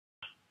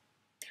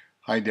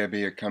Hi,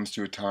 Debbie. It comes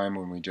to a time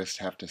when we just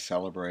have to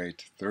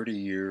celebrate 30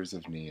 years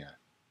of Nia.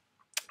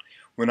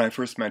 When I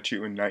first met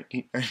you in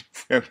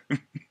 1997,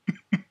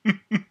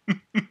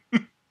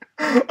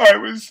 I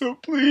was so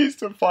pleased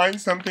to find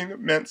something that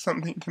meant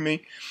something to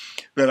me,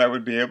 that I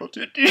would be able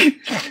to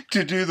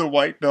do the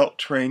white belt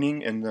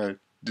training in the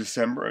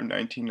December of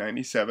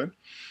 1997.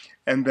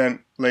 And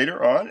then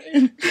later on,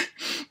 in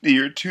the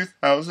year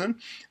 2000,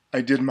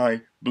 I did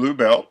my blue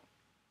belt.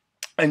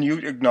 And you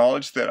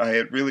acknowledged that I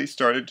had really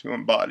started to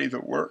embody the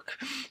work.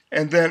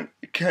 And then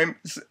it came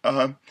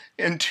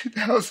in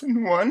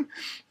 2001,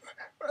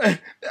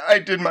 I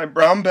did my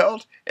brown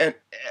belt, and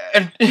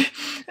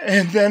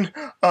then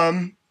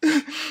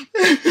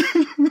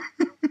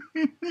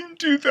in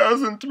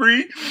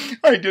 2003,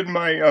 I did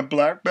my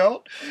black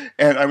belt,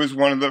 and I was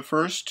one of the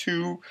first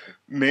two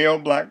male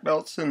black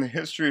belts in the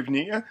history of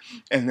Nia.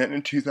 And then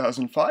in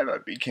 2005, I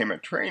became a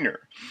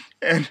trainer,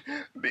 and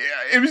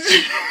it was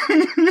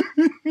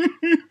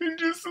I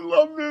just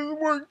love this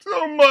work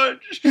so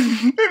much,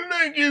 and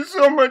thank you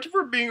so much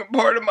for being a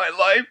part of my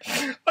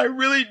life. I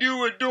really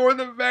do adore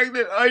the fact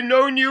that I've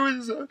known you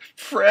as a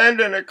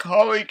friend and a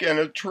colleague and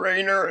a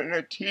trainer and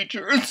a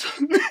teacher. So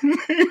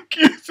thank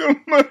you so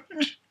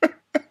much.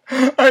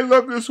 I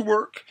love this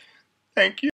work. Thank you.